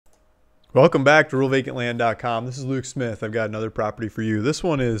Welcome back to RuralVacantLand.com. This is Luke Smith. I've got another property for you. This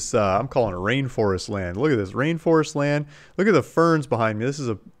one is, I'm calling it Rainforest Land. Look at this, Rainforest Land. Look at the ferns behind me. This is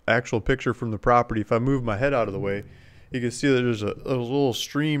an actual picture from the property. If I move my head out of the way, you can see that there's a little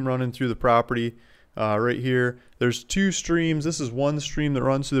stream running through the property right here. There's two streams. This is one stream that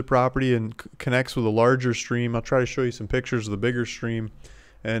runs through the property and connects with a larger stream. I'll try to show you some pictures of the bigger stream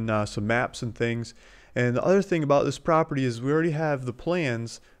and some maps and things. And the other thing about this property is we already have the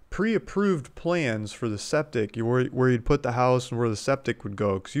plans, pre-approved plans for the septic, where you'd put the house and where the septic would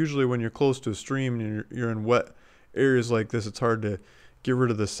go. Because usually when you're close to a stream and you're in wet areas like this, it's hard to get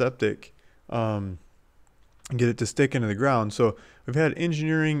rid of the septic and get it to stick into the ground. So we've had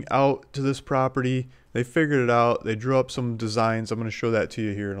engineering out to this property. They figured it out. They drew up some designs. I'm going to show that to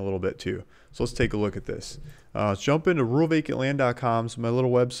you here in a little bit too. So let's take a look at this. Let's jump into RuralVacantLand.com. So my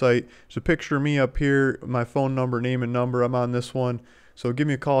little website. There's a picture of me up here, my phone number, name and number. I'm on this one. So give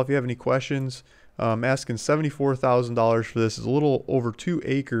me a call if you have any questions. I'm asking $74,000 for this. It's a little over 2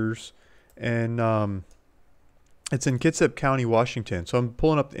 acres, and it's in Kitsap County, Washington. So I'm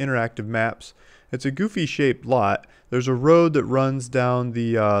pulling up the interactive maps. It's a goofy shaped lot. There's a road that runs down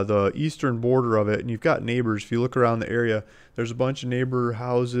the eastern border of it, and you've got neighbors. If you look around the area, there's a bunch of neighbor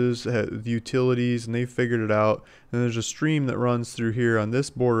houses, the utilities, and they figured it out. And there's a stream that runs through here on this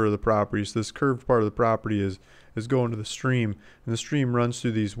border of the property. So this curved part of the property is going to the stream, and the stream runs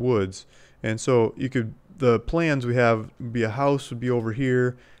through these woods. And so the plans we have would be a house would be over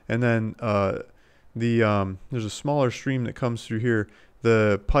here, and then there's a smaller stream that comes through here.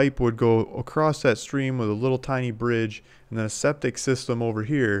 The pipe would go across that stream with a little tiny bridge, and then a septic system over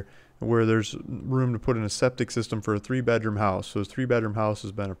here where there's room to put in a septic system for a 3-bedroom house. So a 3-bedroom house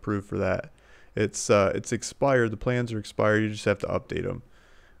has been approved for that. It's expired. The plans are expired. You just have to update them.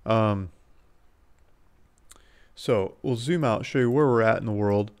 So we'll zoom out, show you where we're at in the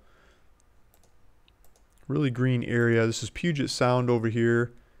world. Really green area. This is Puget Sound over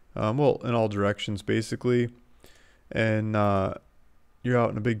here. Well, in all directions basically. And you're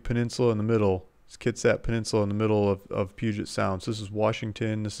out in a big peninsula in the middle. It's Kitsap Peninsula in the middle of Puget Sound. So this is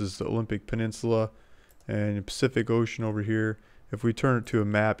Washington. This is the Olympic Peninsula and the Pacific Ocean over here. If we turn it to a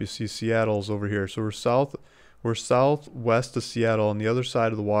map, you see Seattle's over here. So we're southwest of Seattle, on the other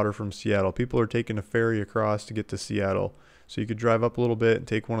side of the water from Seattle. People are taking a ferry across to get to Seattle. So you could drive up a little bit and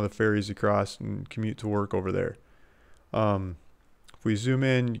take one of the ferries across and commute to work over there. If we zoom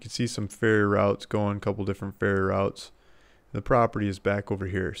in, you can see some ferry routes going, a couple different ferry routes. The property is back over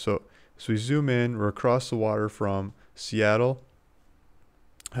here. So we zoom in, we're across the water from Seattle,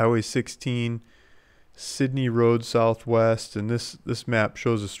 Highway 16, Sydney Road southwest, and this map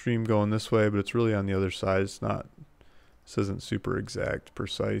shows a stream going this way, but it's really on the other side. This isn't super exact,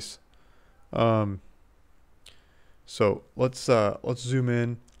 precise. So let's zoom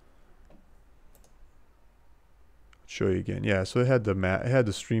in. Show you again. Yeah, so it had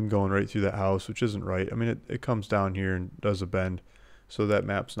the stream going right through that house, which isn't right. I mean, it comes down here and does a bend, so that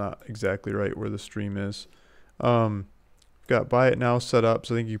map's not exactly right where the stream is. Got buy it now set up,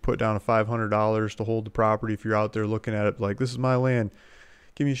 so I think you put down a $500 to hold the property if you're out there looking at it like, this is my land,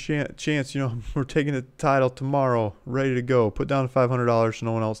 give me a chance, you know, we're taking the title tomorrow, ready to go. Put down $500 so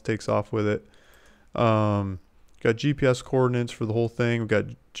no one else takes off with it. Got GPS coordinates for the whole thing. We've got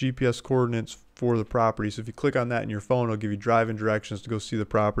GPS coordinates for the property. So if you click on that in your phone, it'll give you driving directions to go see the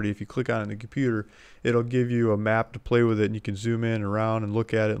property. If you click on it in the computer, it'll give you a map to play with it, and you can zoom in around and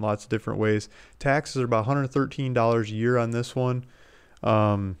look at it in lots of different ways. Taxes are about $113 a year on this one.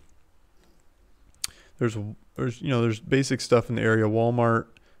 There's basic stuff in the area. Walmart.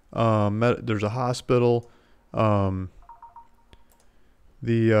 There's a hospital.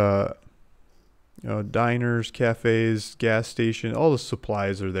 Diners, cafes, gas station, all the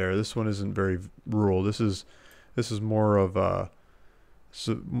supplies are there. This one isn't very rural. This is more of a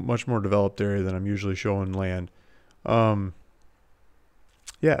much more developed area than I'm usually showing land. Yeah,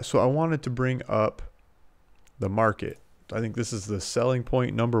 so I wanted to bring up the market. I think this is the selling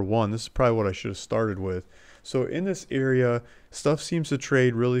point number one. This is probably what I should have started with. So in this area, stuff seems to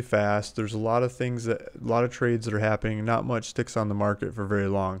trade really fast. There's a lot of trades that are happening. Not much sticks on the market for very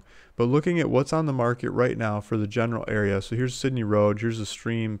long. But looking at what's on the market right now for the general area. So here's Sydney Road. Here's the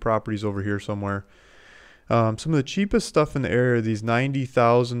stream. Properties over here somewhere. Some of the cheapest stuff in the area are these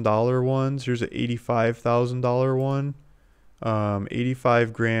 $90,000 ones. Here's an $85,000 one.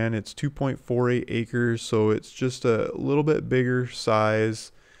 85 grand. It's 2.48 acres. So it's just a little bit bigger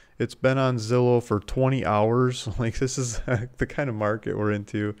size. It's been on Zillow for 20 hours. Like, this is the kind of market we're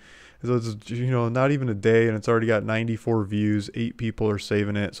into. So it's, not even a day, and it's already got 94 views. 8 people are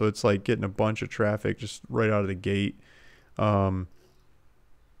saving it. So it's like getting a bunch of traffic just right out of the gate.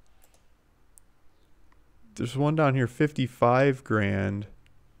 there's one down here, 55 grand.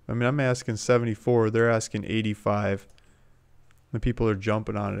 I mean, I'm asking 74. They're asking 85. The people are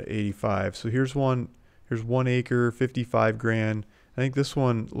jumping on it at 85. So here's one. Here's 1 acre, 55 grand. I think this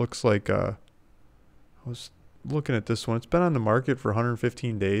one looks like I was looking at this one. It's been on the market for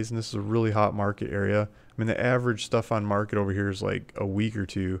 115 days, and this is a really hot market area. I mean, the average stuff on market over here is like a week or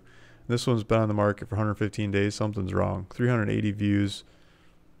two. This one's been on the market for 115 days. Something's wrong. 380 views.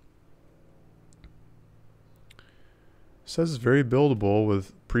 It says it's very buildable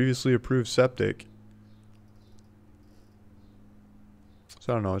with previously approved septic.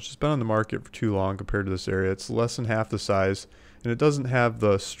 So I don't know. It's just been on the market for too long compared to this area. It's less than half the size, and it doesn't have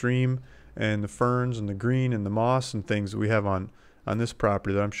the stream and the ferns and the green and the moss and things that we have on this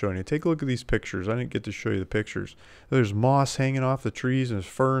property that I'm showing you. Take a look at these pictures. I didn't get to show you the pictures. There's moss hanging off the trees, and there's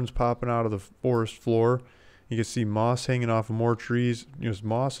ferns popping out of the forest floor. You can see moss hanging off of more trees. There's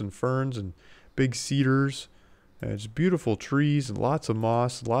moss and ferns and big cedars. And it's beautiful trees and lots of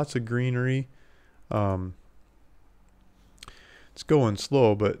moss, lots of greenery. It's going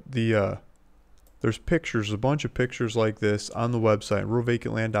slow, but there's pictures, a bunch of pictures like this on the website,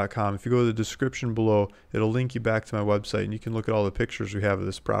 RuralVacantLand.com. If you go to the description below, it'll link you back to my website, and you can look at all the pictures we have of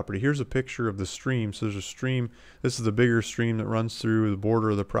this property. Here's a picture of the stream. So there's a stream. This is the bigger stream that runs through the border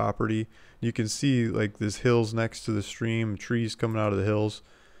of the property. You can see like there's hills next to the stream, trees coming out of the hills.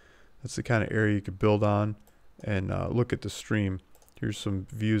 That's the kind of area you could build on. And look at the stream. Here's some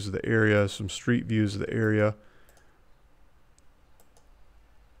views of the area, some street views of the area.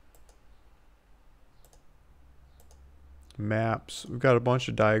 Maps. We've got a bunch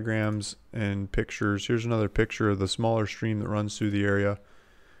of diagrams and pictures. Here's another picture of the smaller stream that runs through the area.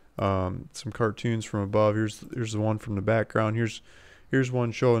 Some cartoons from above. Here's the one from the background. Here's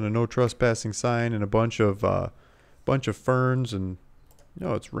one showing a no trespassing sign and a bunch of ferns. And you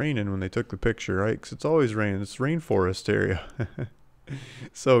know, it's raining when they took the picture, right? Because it's always raining. It's rainforest area.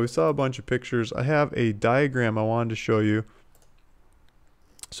 So we saw a bunch of pictures. I have a diagram I wanted to show you.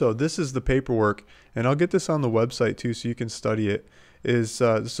 So this is the paperwork, and I'll get this on the website too so you can study it. This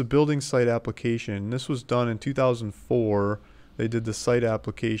is a building site application. This was done in 2004. They did the site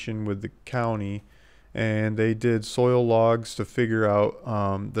application with the county, and they did soil logs to figure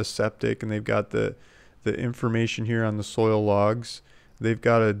out the septic, and they've got the information here on the soil logs. They've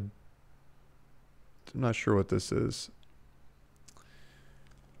got I'm not sure what this is.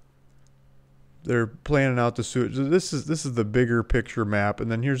 They're planning out the sewage. This is the bigger picture map,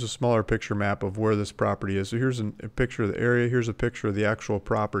 and then here's a smaller picture map of where this property is. So here's a picture of the area. Here's a picture of the actual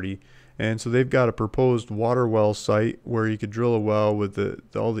property, and so they've got a proposed water well site where you could drill a well with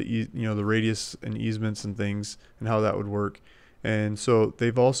all the the radius and easements and things and how that would work. And so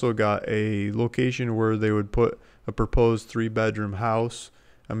they've also got a location where they would put a proposed 3-bedroom house.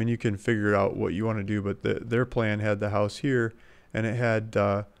 I mean, you can figure out what you want to do, but their plan had the house here, and it had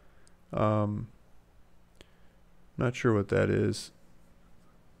not sure what that is.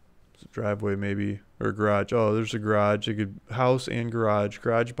 It's a driveway maybe, or a garage. Oh, there's a garage. You could house and garage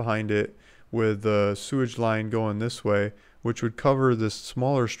behind it with the sewage line going this way, which would cover this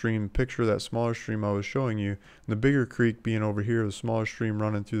smaller stream. Picture that smaller stream I was showing you, and the bigger creek being over here, the smaller stream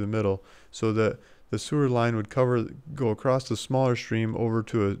running through the middle, so that the sewer line would go across the smaller stream over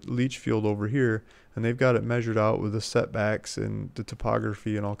to a leach field over here. And they've got it measured out with the setbacks and the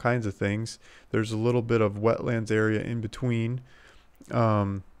topography and all kinds of things. There's a little bit of wetlands area in between.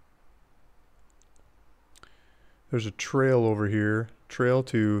 There's a trail over here. Trail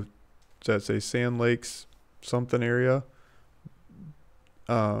to, does that say Sand Lakes something area?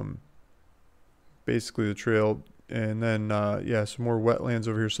 Basically the trail. And then, yeah, some more wetlands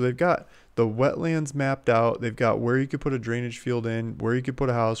over here. So they've got the wetlands mapped out. They've got where you could put a drainage field in, where you could put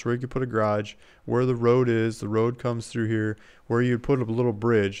a house, where you could put a garage, where the road is. The road comes through here, where you'd put a little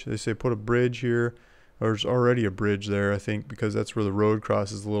bridge. They say put a bridge here. There's already a bridge there, I think, because that's where the road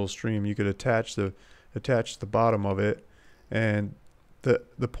crosses the little stream. You could attach the bottom of it. And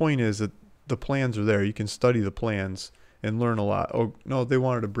the point is that the plans are there. You can study the plans and learn a lot. Oh, no, they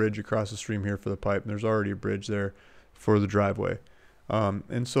wanted a bridge across the stream here for the pipe, and there's already a bridge there for the driveway.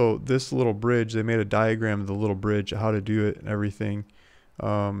 And so this little bridge, they made a diagram of the little bridge, how to do it and everything.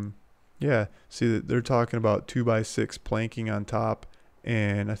 Yeah, see that they're talking about 2x6 planking on top,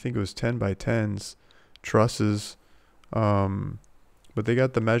 and I think it was 10x10s trusses. But they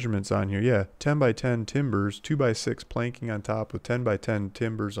got the measurements on here. Yeah, 10x10 timbers, 2x6 planking on top with 10x10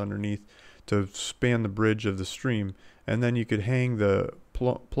 timbers underneath to span the bridge of the stream. And then you could hang the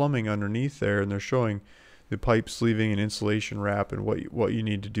plumbing underneath there, and they're showing the pipe sleeving and insulation wrap and what you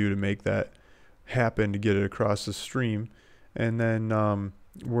need to do to make that happen to get it across the stream. And then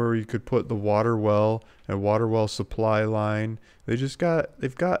where you could put the water well and water well supply line. They've got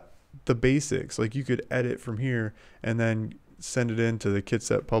the basics. Like you could edit from here and then send it into the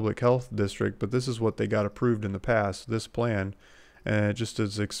Kitsap Public Health District, but this is what they got approved in the past, this plan, and it just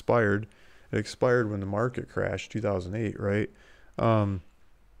is expired. It expired when the market crashed, 2008, right?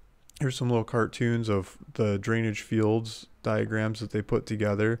 Here's some little cartoons of the drainage fields diagrams that they put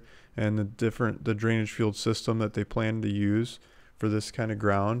together and the drainage field system that they plan to use for this kind of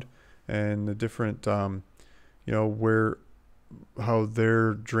ground, and the different how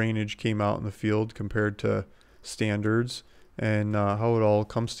their drainage came out in the field compared to standards, and how it all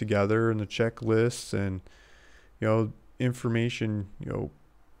comes together, and the checklists, and information,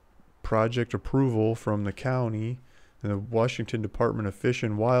 project approval from the county, and the Washington Department of Fish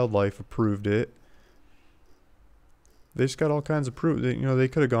and Wildlife approved it. They just got all kinds of proof. They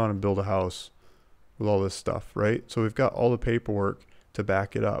could have gone and built a house with all this stuff, right? So we've got all the paperwork to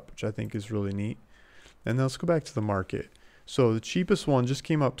back it up, which I think is really neat. And then let's go back to the market. So the cheapest one just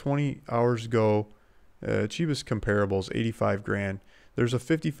came up 20 hours ago. Cheapest comparable is 85 grand. There's a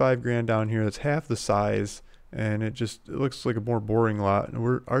 55 grand down here that's half the size, and it looks like a more boring lot.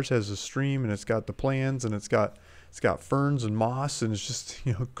 And ours has a stream, and it's got the plans, and it's got ferns and moss, and it's just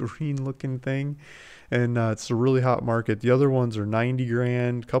green looking thing. And it's a really hot market. The other ones are 90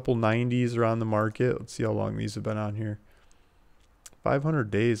 grand. Couple 90s are on the market. Let's see how long these have been on here.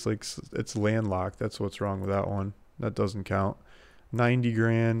 500 days. Like, it's landlocked. That's what's wrong with that one. That doesn't count. 90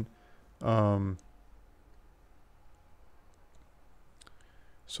 grand. So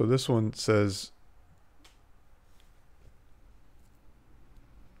this one says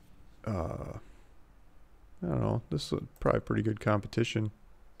I don't know, this is probably pretty good competition.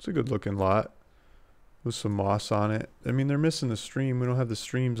 It's a good looking lot with some moss on it. I mean, they're missing the stream. We don't have the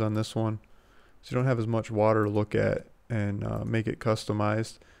streams on this one, so you don't have as much water to look at and make it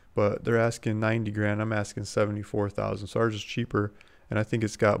customized. But they're asking 90 grand. I'm asking 74,000. So ours is cheaper, and I think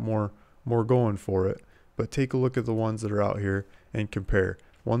it's got more going for it. But take a look at the ones that are out here and compare.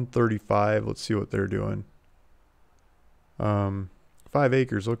 135. Let's see what they're doing. 5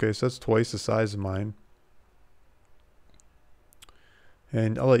 acres. Okay, so that's twice the size of mine.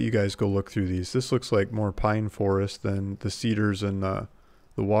 And I'll let you guys go look through these. This looks like more pine forest than the cedars and the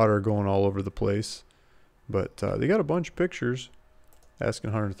water going all over the place. But they got a bunch of pictures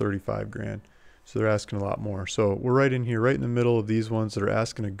asking 135 grand. So they're asking a lot more. So we're right in here, right in the middle of these ones that are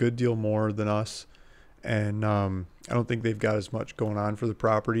asking a good deal more than us. And I don't think they've got as much going on for the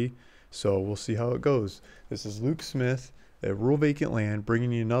property. So we'll see how it goes. This is Luke Smith at Rural Vacant Land,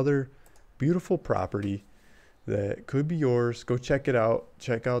 bringing you another beautiful property that could be yours. Go check it out.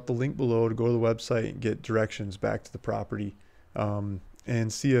 Check out the link below to go to the website and get directions back to the property,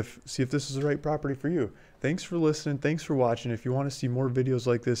 and see if this is the right property for you. Thanks for listening. Thanks for watching. If you want to see more videos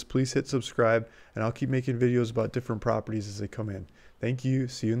like this, please hit subscribe, and I'll keep making videos about different properties as they come in. Thank you.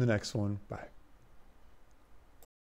 See you in the next one. Bye.